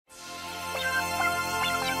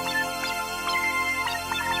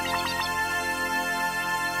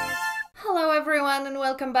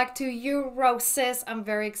welcome back to Eurosis. I'm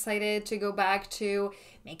very excited to go back to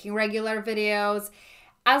making regular videos.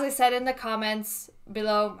 As I said in the comments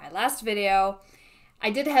below my last video,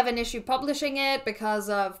 I did have an issue publishing it because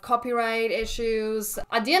of copyright issues.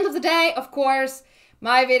 At the end of the day, of course,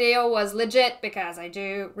 my video was legit because I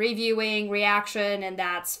do reviewing, reaction, and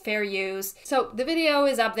that's fair use. So the video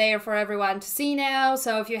is up there for everyone to see now,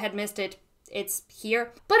 so if you had missed it, it's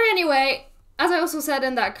here. But anyway, as I also said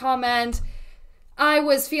in that comment, I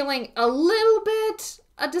was feeling a little bit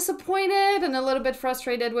disappointed and a little bit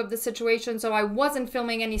frustrated with the situation, so I wasn't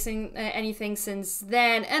filming anything since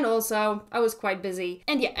then, and also I was quite busy.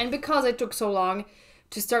 And yeah, and because it took so long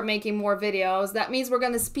to start making more videos, that means we're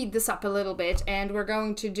gonna speed this up a little bit, and we're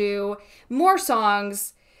going to do more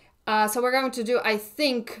songs. So we're going to do, I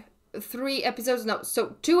think, 2 episodes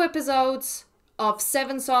of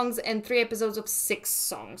 7 songs and 3 episodes of 6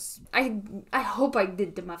 songs. I hope I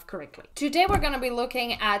did the math correctly. Today we're gonna be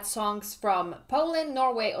looking at songs from Poland,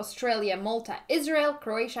 Norway, Australia, Malta, Israel,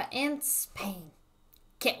 Croatia, and Spain.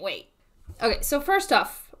 Can't wait. Okay, so first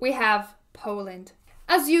off, we have Poland.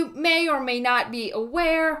 As you may or may not be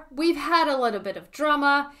aware, we've had a little bit of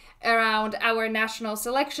drama around our national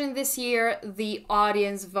selection this year. The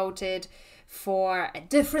audience voted for a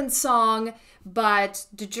different song, but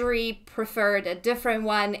the jury preferred a different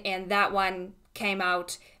one, and that one came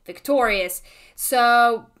out victorious.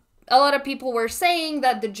 So a lot of people were saying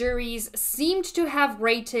that the juries seemed to have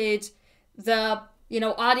rated the,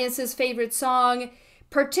 audience's favorite song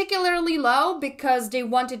particularly low because they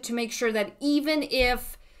wanted to make sure that even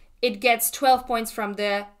if it gets 12 points from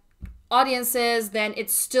the audiences, then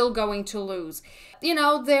it's still going to lose.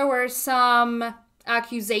 There were some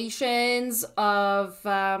accusations of,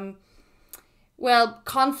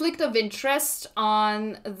 conflict of interest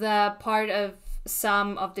on the part of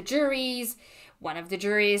some of the juries. One of the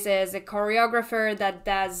juries is a choreographer that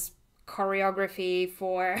does choreography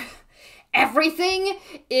for everything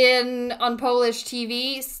on Polish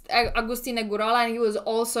TV, Agustina Górola, and he was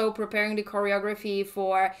also preparing the choreography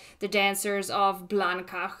for the dancers of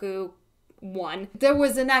Blanka, who won. There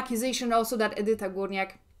was an accusation also that Edyta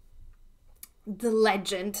Górniak, the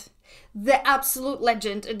legend, the absolute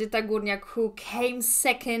legend, Edyta Górniak, who came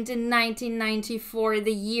second in 1994,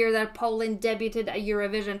 the year that Poland debuted at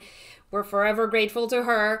Eurovision. We're forever grateful to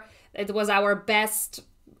her. It was our best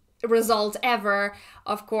result ever,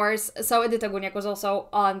 of course. So Edyta Górniak was also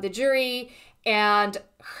on the jury, and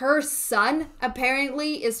her son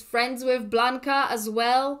apparently is friends with Blanka as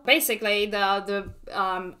well. Basically, the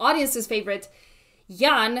audience's favorite,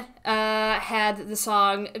 Jan, had the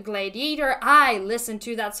song Gladiator. I listened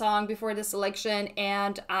to that song before the selection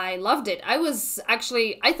and I loved it. I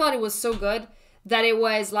thought it was so good that it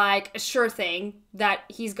was like a sure thing that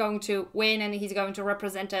he's going to win and he's going to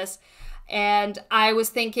represent us. And I was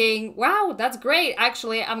thinking, wow, that's great.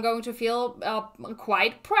 Actually, I'm going to feel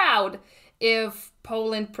quite proud if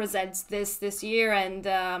Poland presents this year. And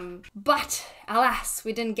but alas,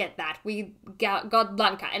 we didn't get that. We got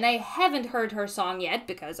Blanka, and I haven't heard her song yet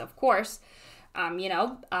because, of course, I'm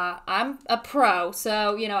a pro,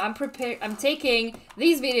 so I'm prepared. I'm taking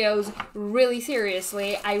these videos really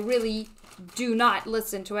seriously. I really do not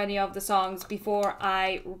listen to any of the songs before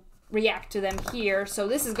I react to them here, so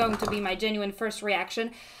this is going to be my genuine first reaction.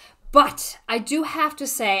 But I do have to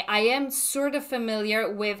say I am sort of familiar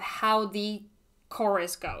with how the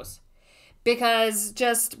chorus goes, because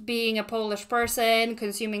just being a Polish person,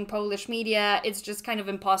 consuming Polish media, it's just kind of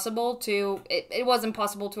impossible to, it was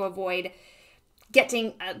impossible to avoid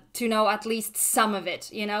getting to know at least some of it,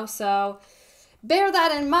 so bear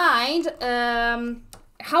that in mind.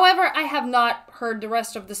 However, I have not heard the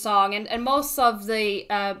rest of the song, and most of the,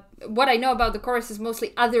 what I know about the chorus is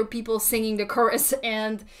mostly other people singing the chorus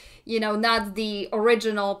and, not the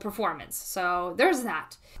original performance. So there's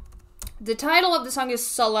that. The title of the song is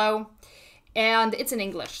Solo, and it's in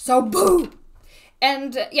English, so boo!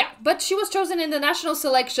 And yeah, but she was chosen in the national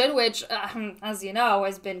selection, which, as you know,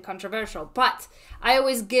 has been controversial. But I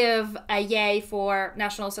always give a yay for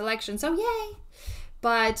national selection, so yay!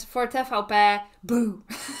 But for TVP, boo.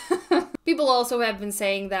 People also have been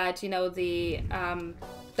saying that,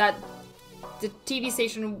 that the TV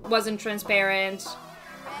station wasn't transparent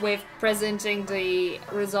with presenting the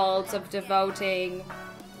results of the voting.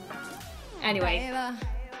 Anyway.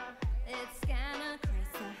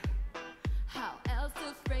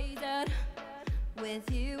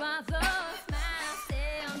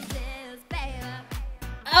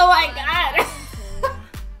 Oh my god!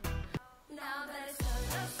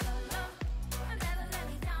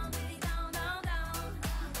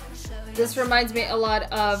 This reminds me a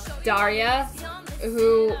lot of Daria,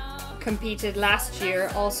 who competed last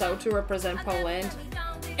year also to represent Poland,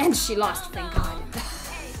 and she lost, thank God.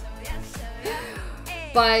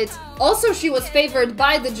 But also she was favored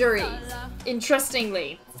by the jury,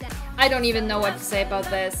 interestingly. I don't even know what to say about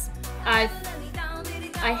this. I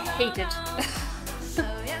hate it.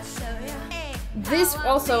 This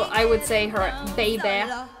also, I would say, her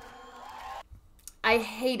baby. I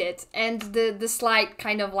hate it. And the slight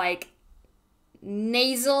kind of like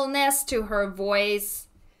nasalness to her voice.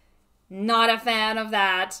 Not a fan of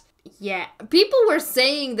that. Yeah, people were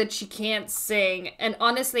saying that she can't sing, and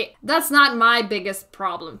honestly, that's not my biggest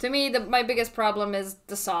problem. To me, my biggest problem is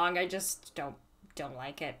the song. I just don't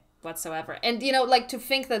like it whatsoever. And you know, like, to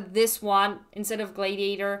think that this one instead of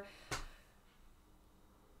Gladiator,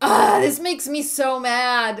 this makes me so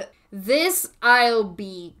mad. This, I'll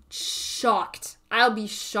be shocked. I'll be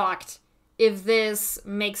shocked if this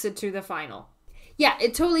makes it to the final. Yeah,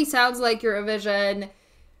 it totally sounds like Eurovision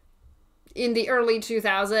in the early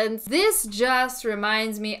 2000s. This just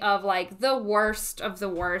reminds me of like the worst of the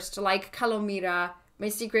worst, like Kalomira, My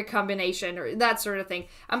Secret Combination, or that sort of thing.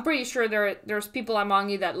 I'm pretty sure there's people among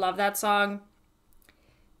you that love that song.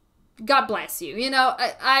 God bless you. You know,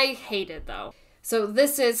 I hate it though. So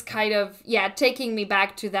this is kind of, yeah, taking me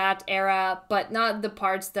back to that era, but not the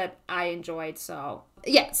parts that I enjoyed, so.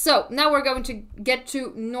 Yeah, so now we're going to get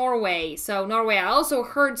to Norway. So Norway, I also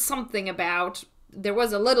heard something about. There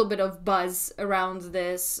was a little bit of buzz around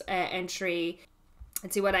this entry.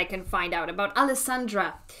 Let's see what I can find out about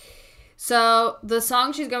Alessandra. So the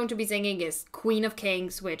song she's going to be singing is Queen of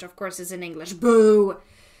Kings, which of course is in English. Boo!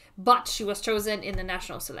 But she was chosen in the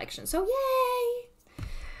national selection, so yay!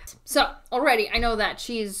 So already I know that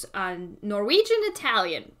she's a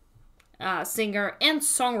Norwegian-Italian singer and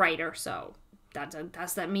songwriter, so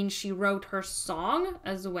does that mean she wrote her song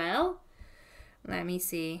as well? Let me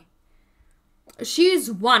see. She's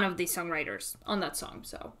one of the songwriters on that song,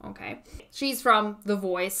 so, okay. She's from The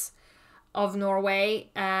Voice of Norway,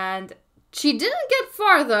 and she didn't get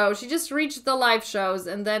far, though. She just reached the live shows,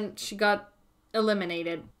 and then she got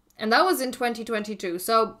eliminated. And that was in 2022,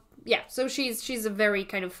 so, yeah. So she's a very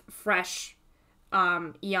kind of fresh,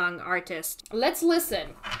 young artist. Let's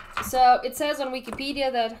listen. So, it says on Wikipedia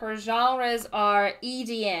that her genres are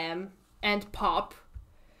EDM and pop.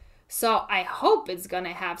 So I hope it's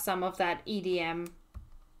gonna have some of that EDM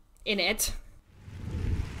in it.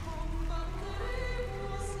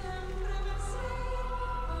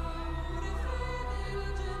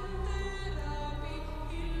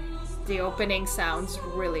 The opening sounds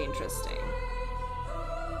really interesting.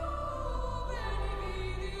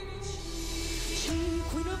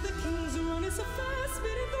 Queen of the kings, run is a fast speed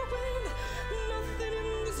in the wind. Nothing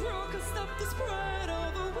in this world can stop the spread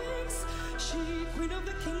of her wings. She, Queen of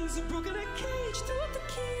the kings, broken a cage to the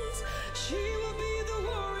keys. She will be the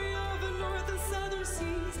warrior of the north and southern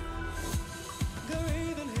seas.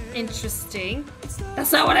 Interesting.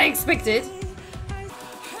 That's not what I expected.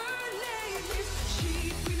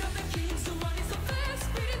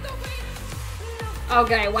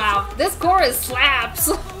 Okay, wow. This chorus slaps.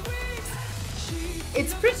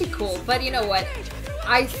 It's pretty cool, but you know what?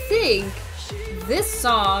 I think this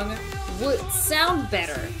song would sound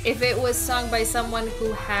better if it was sung by someone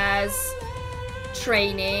who has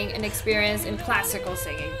training and experience in classical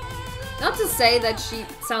singing. Not to say that she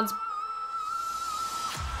sounds...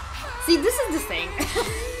 See, this is the thing.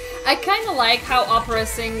 I kind of like how opera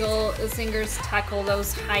singers tackle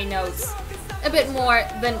those high notes a bit more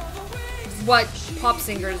than what pop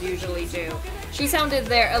singers usually do. She sounded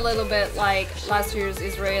there a little bit like last year's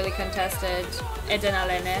Israeli contestant Eden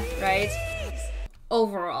Alene, right?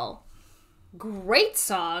 Overall, great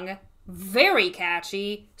song, very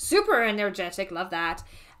catchy, super energetic, love that.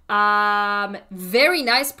 Very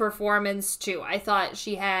nice performance too. I thought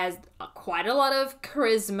she has quite a lot of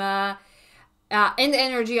charisma and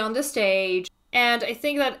energy on the stage, and I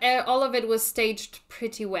think that all of it was staged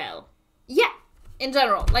pretty well. Yeah, in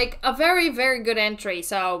general, like a very, very good entry,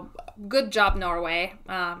 so good job, Norway.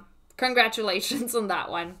 Congratulations on that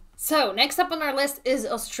one. So, next up on our list is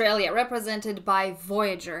Australia, represented by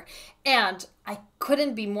Voyager. And I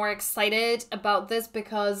couldn't be more excited about this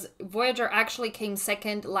because Voyager actually came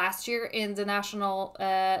second last year in the national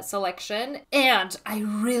selection. And I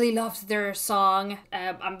really loved their song.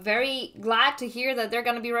 I'm very glad to hear that they're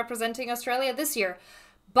going to be representing Australia this year.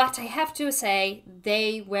 But I have to say,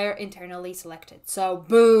 they were internally selected. So,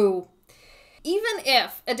 boo! Even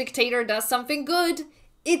if a dictator does something good,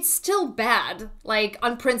 it's still bad, like,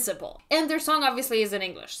 on principle. And their song obviously is in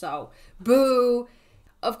English, so boo.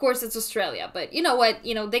 Of course, it's Australia, but you know what?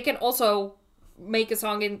 You know, they can also make a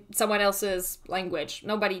song in someone else's language.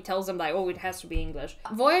 Nobody tells them like, oh, it has to be English.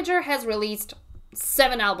 Voyager has released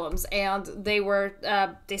 7 albums, and they were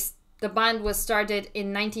the band was started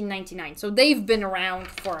in 1999, so they've been around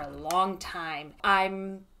for a long time.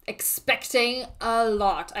 I'm expecting a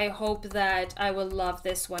lot. I hope that I will love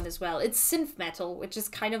this one as well. It's synth metal, which is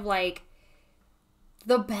kind of like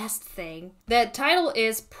the best thing. The title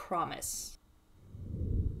is Promise.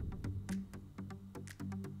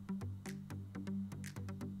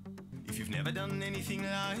 If you've never done anything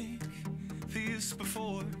like this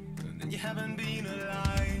before, then you haven't been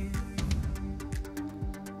alive.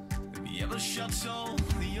 Have you ever shut all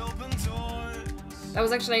the open doors? That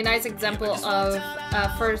was actually a nice example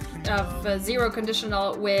of zero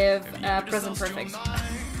conditional with present perfect.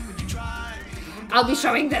 I'll be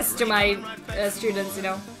showing this to my students, you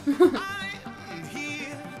know.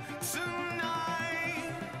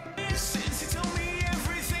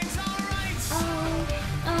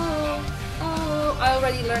 I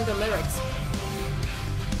already learned the lyrics.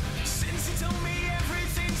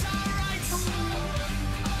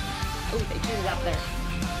 Oh, they chewed it up there.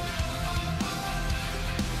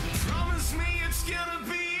 Promise me it's gonna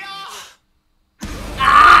be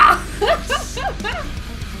Ah!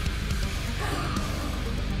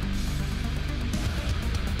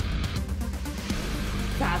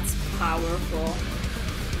 That's powerful.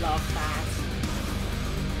 Love that.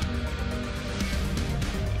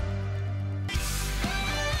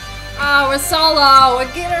 Oh, a solo! A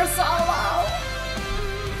guitar solo!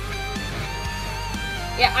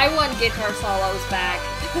 Yeah, I want guitar solos back.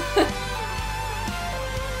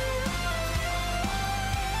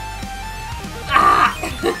 Ah!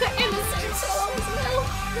 And the same solo as well.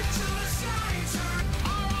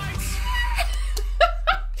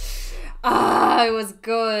 Ah, it was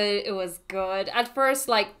good. It was good. At first,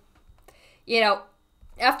 like, you know,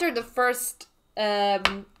 after the first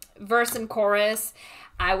verse and chorus,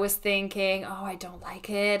 I was thinking, oh, I don't like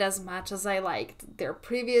it as much as I liked their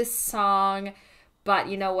previous song. But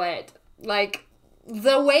you know what? Like,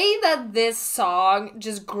 the way that this song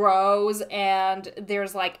just grows and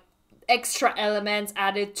there's like extra elements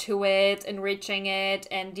added to it, enriching it,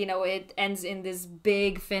 and you know, it ends in this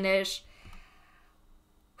big finish.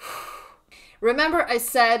 Remember I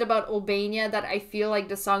said about Albania that I feel like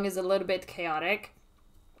the song is a little bit chaotic?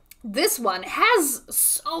 This one has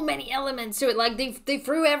so many elements to it. Like, they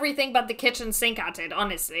threw everything but the kitchen sink at it,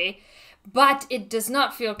 honestly. But it does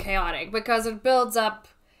not feel chaotic because it builds up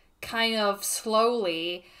kind of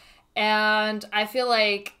slowly. And I feel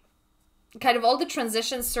like kind of all the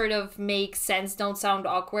transitions sort of make sense, don't sound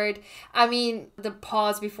awkward. I mean, the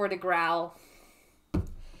pause before the growl.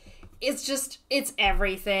 It's just, it's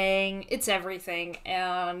everything. It's everything.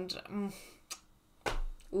 And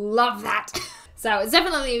love that. So it's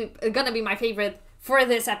definitely gonna be my favorite for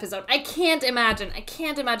this episode. I can't imagine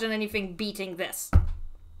anything beating this.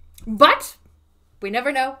 But we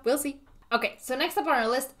never know. We'll see. Okay, so next up on our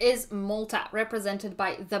list is Malta, represented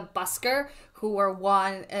by the Busker, who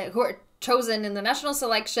were chosen in the national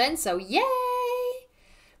selection. So yay!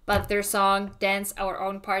 But their song "Dance Our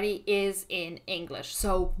Own Party" is in English.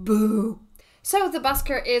 So boo. So the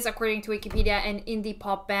Busker is, according to Wikipedia, an indie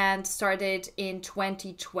pop band started in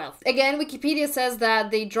 2012. Again, Wikipedia says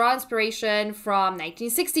that they draw inspiration from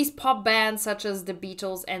 1960s pop bands such as the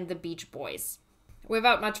Beatles and the Beach Boys.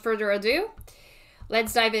 Without much further ado,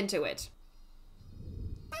 let's dive into it.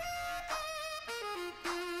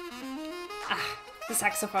 Ah, the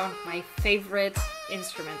saxophone, my favorite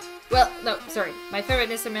instrument. Well, no, sorry, my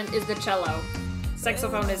favorite instrument is the cello.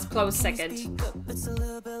 Saxophone is close second. It's a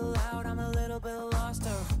little bit loud, I'm a little bit lost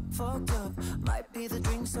or fucked up. Might be the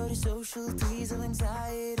drinks or the social diesel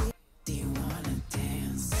anxiety. Do you wanna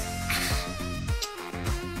dance?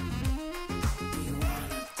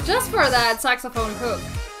 Just for that saxophone hook.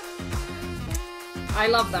 I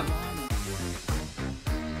love them.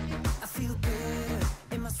 I feel good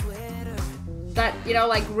in my sweater. That, you know,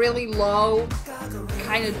 like really low,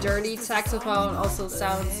 kind of dirty saxophone also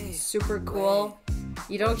sounds super cool.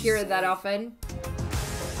 You don't hear it that often.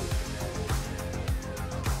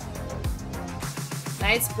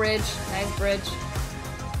 Nice bridge, nice bridge.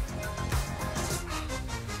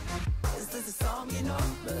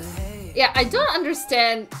 Yeah, I don't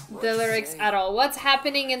understand the lyrics at all. What's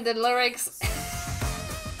happening in the lyrics?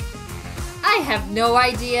 I have no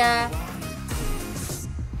idea.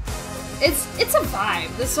 It's a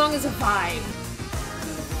vibe. This song is a vibe.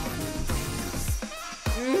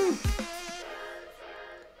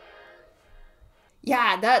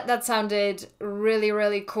 Yeah, that sounded really,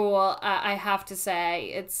 really cool. I have to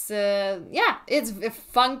say, it's yeah, it's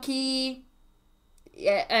funky.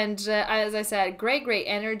 Yeah, and as I said, great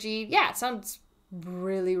energy. Yeah, it sounds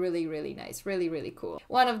really nice. Really cool.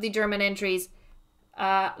 One of the German entries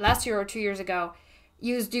last year or 2 years ago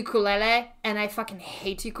used ukulele, and I fucking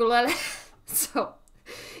hate ukulele. So,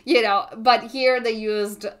 you know, but here they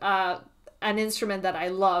used an instrument that I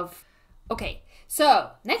love. Okay, so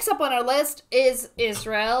next up on our list is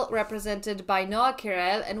Israel, represented by Noah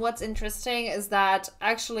Kirel. And what's interesting is that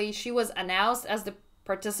actually she was announced as the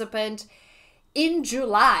participant in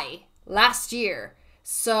July last year.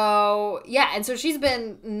 So yeah, and so she's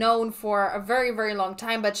been known for a very long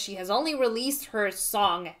time, but she has only released her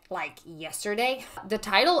song like yesterday. The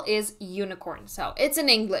title is Unicorn, so it's in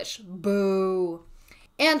English. Boo.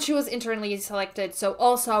 And she was internally selected, so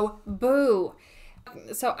also boo.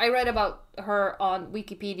 So I read about her on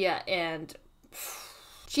Wikipedia, and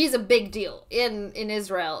she's a big deal in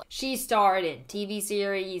Israel. She starred in TV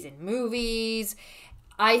series and movies.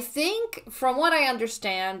 I think, from what I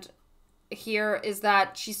understand here, is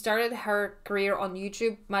that she started her career on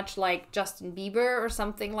YouTube, much like Justin Bieber or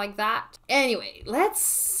something like that. Anyway, let's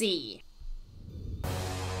see.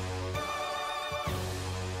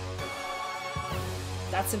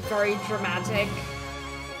 That's a very dramatic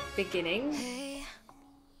beginning. Hey,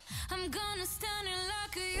 I'm gonna stand in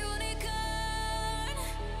like a unicorn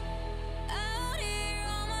out here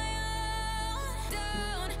on my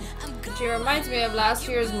own. I'm She reminds me of last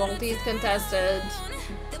year's Maltese contestant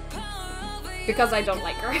because I don't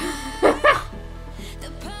like her.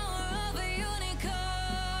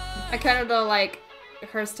 I kind of don't like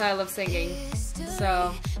her style of singing.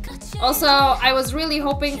 So, also, I was really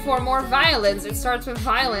hoping for more violins. It starts with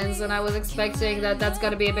violins, and I was expecting that that's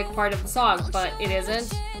gonna be a big part of the song, but it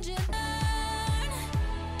isn't.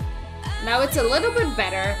 Now it's a little bit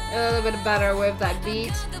better with that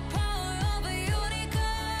beat.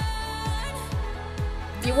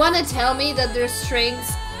 You want to tell me that there's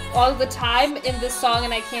strings all the time in this song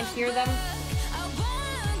and I can't hear them?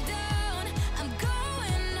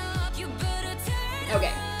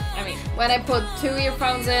 Okay, I mean, when I put 2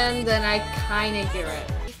 earphones in, then I kind of hear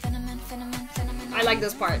it. I like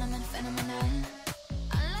this part.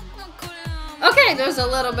 Okay, there's a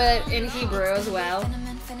little bit in Hebrew as well.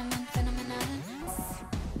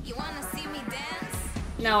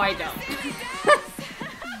 No, I don't.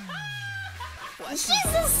 She's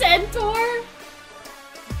a centaur?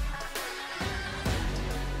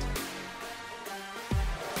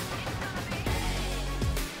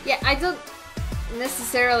 Yeah, I don't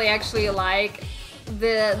necessarily actually like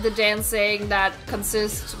the dancing that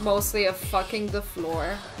consists mostly of fucking the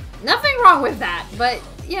floor. Nothing wrong with that, but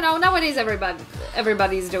you know, nowadays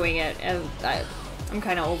everybody's doing it, and I'm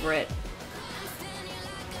kind of over it.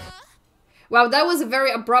 Wow, that was a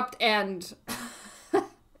very abrupt end.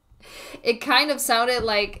 It kind of sounded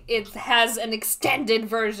like it has an extended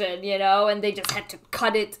version, you know, and they just had to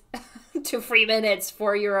cut it to 3 minutes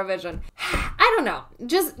for Eurovision. I don't know.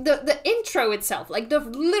 Just the intro itself, like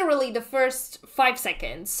literally the first 5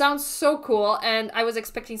 seconds, sounds so cool, and I was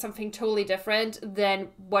expecting something totally different than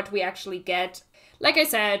what we actually get. Like I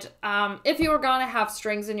said, if you were gonna have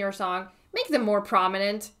strings in your song, make them more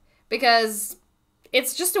prominent, because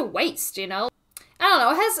it's just a waste, you know? I don't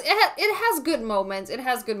know, it has good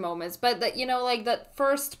moments, but that, you know, like that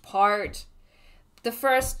first part, the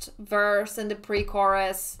first verse and the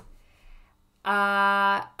pre-chorus,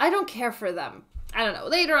 I don't care for them. I don't know,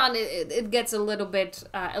 later on it gets a little bit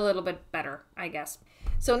better, I guess.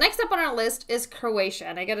 So next up on our list is Croatia,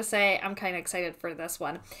 and I gotta say, I'm kind of excited for this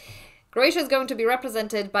one. Croatia is going to be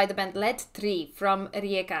represented by the band Let 3 from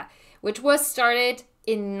Rijeka, which was started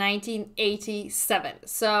in 1987.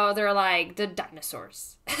 So they're like the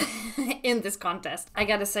dinosaurs in this contest. I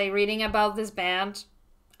gotta say, reading about this band,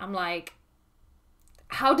 I'm like,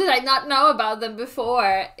 how did I not know about them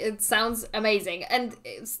before? It sounds amazing. And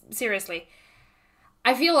seriously,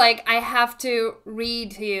 I feel like I have to read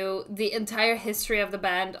to you the entire history of the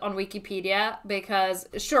band on Wikipedia, because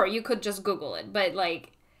sure, you could just Google it, but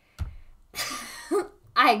like,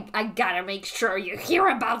 I gotta make sure you hear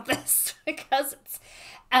about this because it's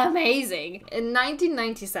amazing. In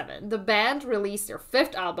 1997, the band released their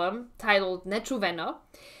 5th album, titled Nečuveno,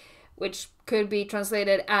 which could be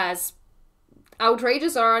translated as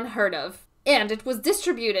outrageous or unheard of, and it was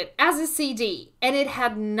distributed as a CD, and it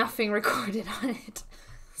had nothing recorded on it.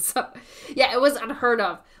 So, yeah, it was unheard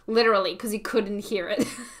of, literally, because you couldn't hear it.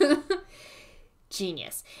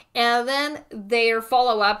 Genius. And then their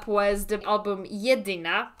follow-up was the album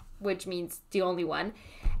Jedina, which means the only one,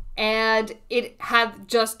 and it had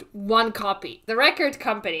just 1 copy. The record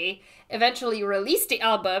company eventually released the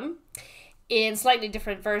album in slightly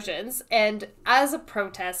different versions, and as a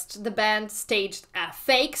protest, the band staged a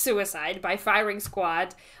fake suicide by firing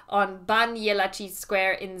squad on Ban Jelačić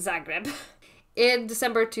Square in Zagreb. In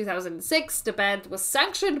December 2006, the band was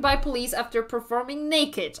sanctioned by police after performing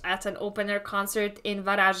naked at an open-air concert in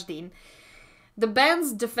Varaždin. The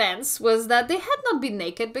band's defense was that they had not been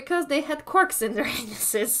naked because they had corks in their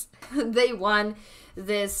anuses. They won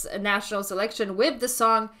this national selection with the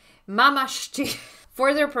song Mama Šti.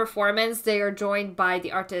 For their performance, they are joined by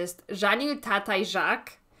the artist Janil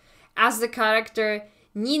Tatajak as the character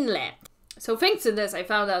Ninle. So thanks to this, I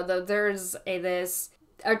found out that there's this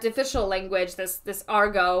artificial language, this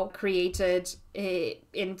argot created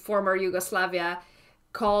in former Yugoslavia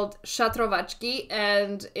called Shatrovački,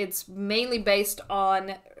 and it's mainly based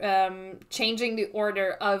on changing the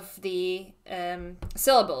order of the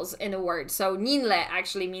syllables in a word. So Ninle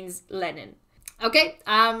actually means Lenin. Okay,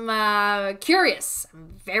 I'm curious.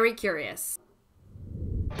 I'm very curious.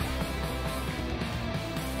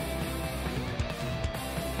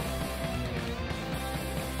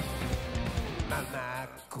 Mama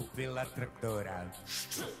kupila traktora.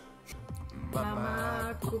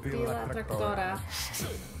 Mama kupila traktora.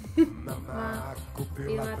 Mama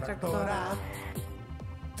kupila traktora.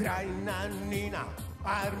 Trajna Nina,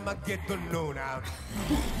 Armagedonona.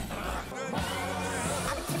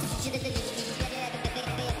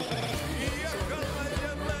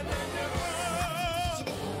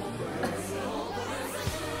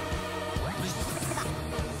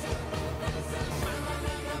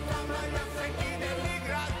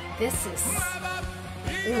 This is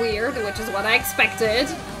weird, which is what I expected.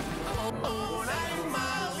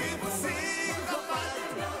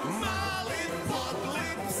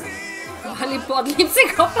 Mali podli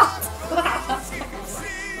psychopat.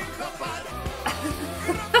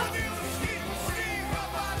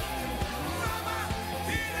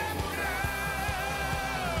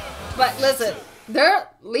 But listen, their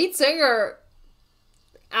lead singer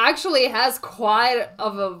actually has quite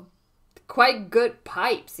good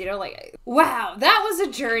pipes, you know, like, wow, that was a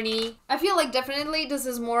journey. I feel like definitely this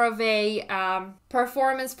is more of a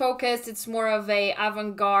performance focused, it's more of a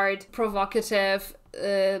avant-garde, provocative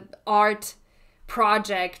art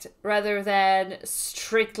project rather than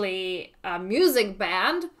strictly a music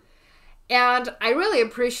band. And I really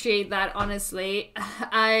appreciate that, honestly.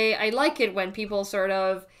 I like it when people sort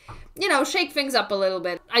of, you know, shake things up a little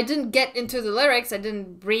bit. I didn't get into the lyrics, I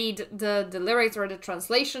didn't read the lyrics or the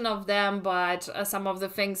translation of them, but some of the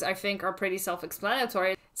things I think are pretty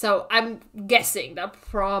self-explanatory. So I'm guessing that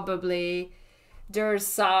probably there's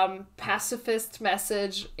some pacifist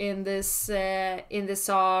message in this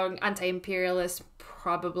song, anti-imperialist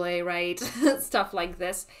probably, right? Stuff like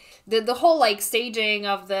this. The whole like staging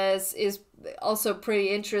of this is also pretty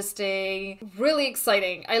interesting, really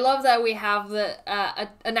exciting. I love that we have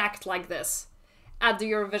an act like this at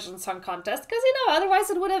the Eurovision Song Contest, because, you know, otherwise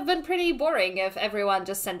it would have been pretty boring if everyone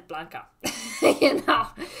just sent Blanca. You know.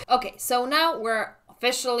 Okay, so now we're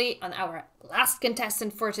officially on our last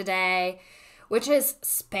contestant for today, which is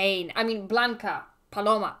Spain. I mean, Blanca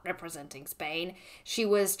Paloma representing Spain. She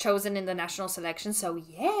was chosen in the national selection, so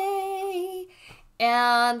yay!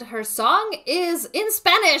 And her song is in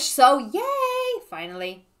Spanish, so yay!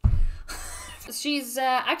 Finally. She's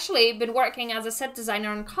actually been working as a set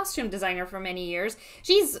designer and costume designer for many years.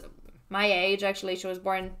 She's my age, actually. She was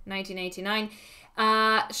born 1989.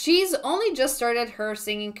 She's only just started her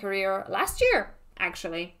singing career last year,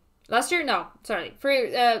 actually. Last year? No, sorry. For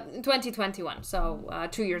 2021, so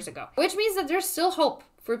 2 years ago. Which means that there's still hope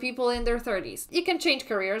for people in their 30s. You can change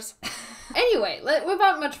careers. Anyway,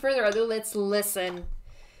 without much further ado, let's listen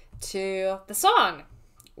to the song,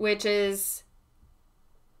 which is...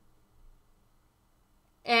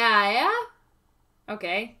 Yeah?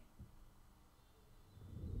 Okay.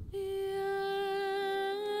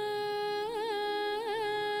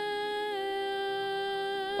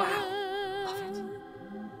 Wow. Love it.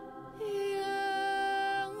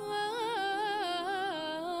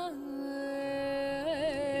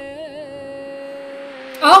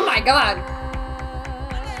 Oh my god!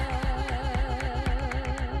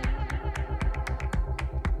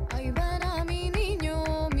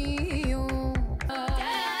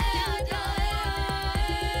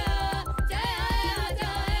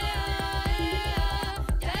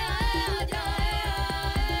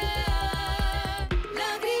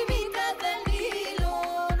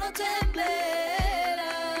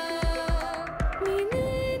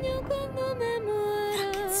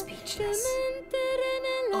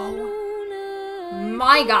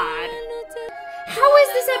 My god. How is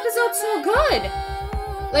this episode so good?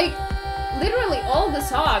 Like, literally all the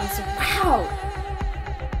songs. Wow.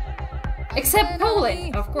 Except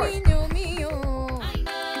Poland, of course.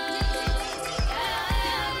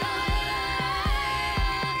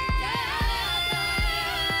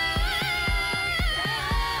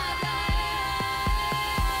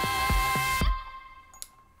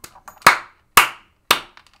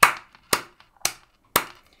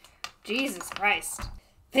 Jesus Christ.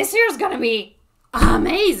 This year's gonna be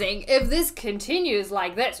amazing if this continues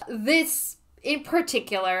like this. This, in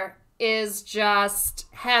particular, is just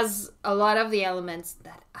has a lot of the elements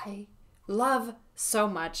that I love so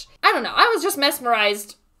much. I don't know, I was just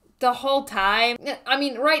mesmerized the whole time. I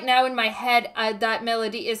mean, right now in my head, that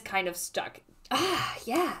melody is kind of stuck.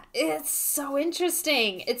 Yeah, it's so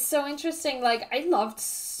interesting. It's so interesting. Like, I loved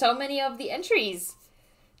so many of the entries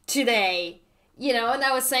today. You know, and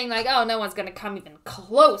I was saying like, oh, no one's gonna come even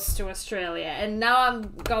close to Australia. And now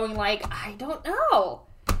I'm going like, I don't know.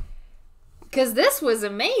 Because this was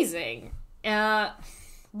amazing.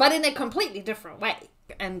 But in a completely different way.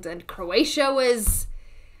 And Croatia was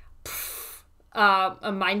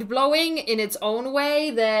mind-blowing in its own way.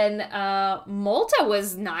 Then Malta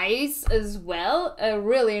was nice as well. A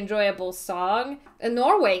really enjoyable song. And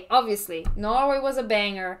Norway, obviously. Norway was a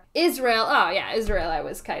banger. Israel, oh yeah, Israel I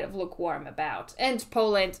was kind of lukewarm about. And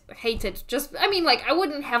Poland, hated. Just, I mean, like, I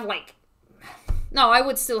wouldn't have, like... No, I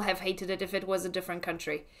would still have hated it if it was a different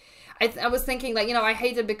country. I was thinking, like, you know, I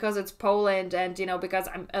hate it because it's Poland and, you know, because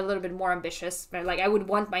I'm a little bit more ambitious. Like, I would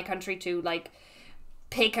want my country to, like,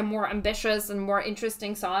 pick a more ambitious and more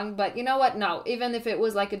interesting song. But you know what? No, even if it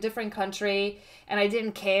was, like, a different country and I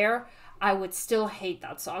didn't care, I would still hate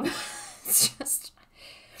that song. It's just...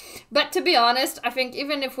 But to be honest, I think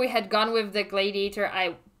even if we had gone with the Gladiator,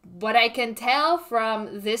 what I can tell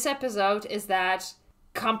from this episode is that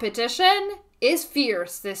competition is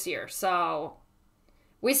fierce this year. So...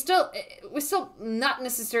 We still not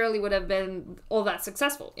necessarily would have been all that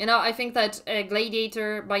successful. You know, I think that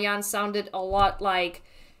Gladiator by Jan sounded a lot like,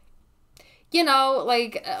 you know,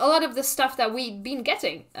 like a lot of the stuff that we've been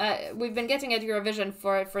getting. We've been getting at Eurovision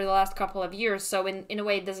for the last couple of years. So in a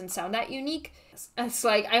way, it doesn't sound that unique. It's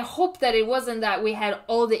like, I hope that it wasn't that we had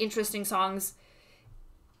all the interesting songs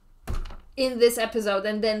in this episode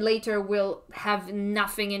and then later we'll have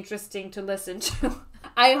nothing interesting to listen to.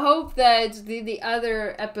 I hope that the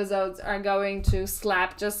other episodes are going to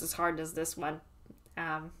slap just as hard as this one.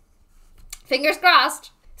 Fingers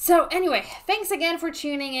crossed. So anyway, thanks again for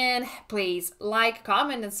tuning in. Please like,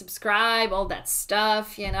 comment, and subscribe, all that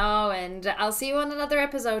stuff, you know, and I'll see you on another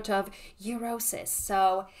episode of Eurosis.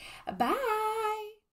 So, bye!